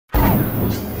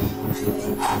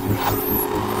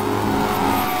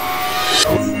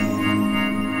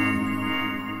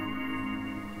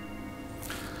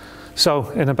So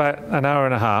in about an hour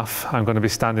and a half, I'm going to be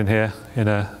standing here in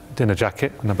a dinner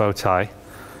jacket and a bow tie,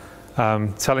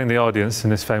 telling the audience in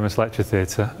this famous lecture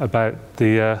theatre about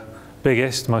the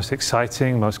biggest, most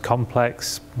exciting, most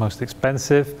complex, most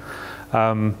expensive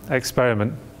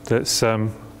experiment that's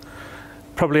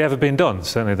probably ever been done,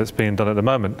 certainly that's being done at the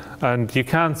moment. And you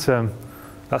can't,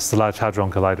 that's the Large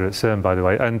Hadron Collider at CERN, by the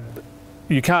way, and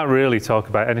you can't really talk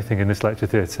about anything in this lecture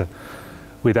theatre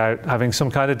without having some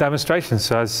kind of demonstration.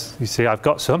 So as you see, I've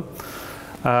got some.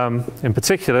 In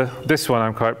particular, this one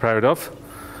I'm quite proud of.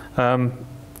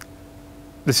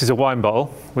 This is a wine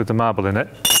bottle with the marble in it.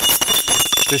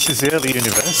 This is the early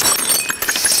universe.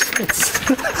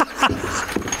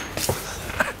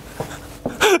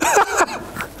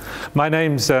 My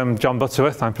name's Jon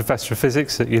Butterworth. I'm Professor of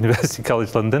Physics at University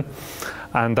College London,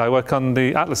 and I work on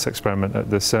the ATLAS experiment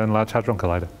at the CERN Large Hadron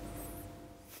Collider.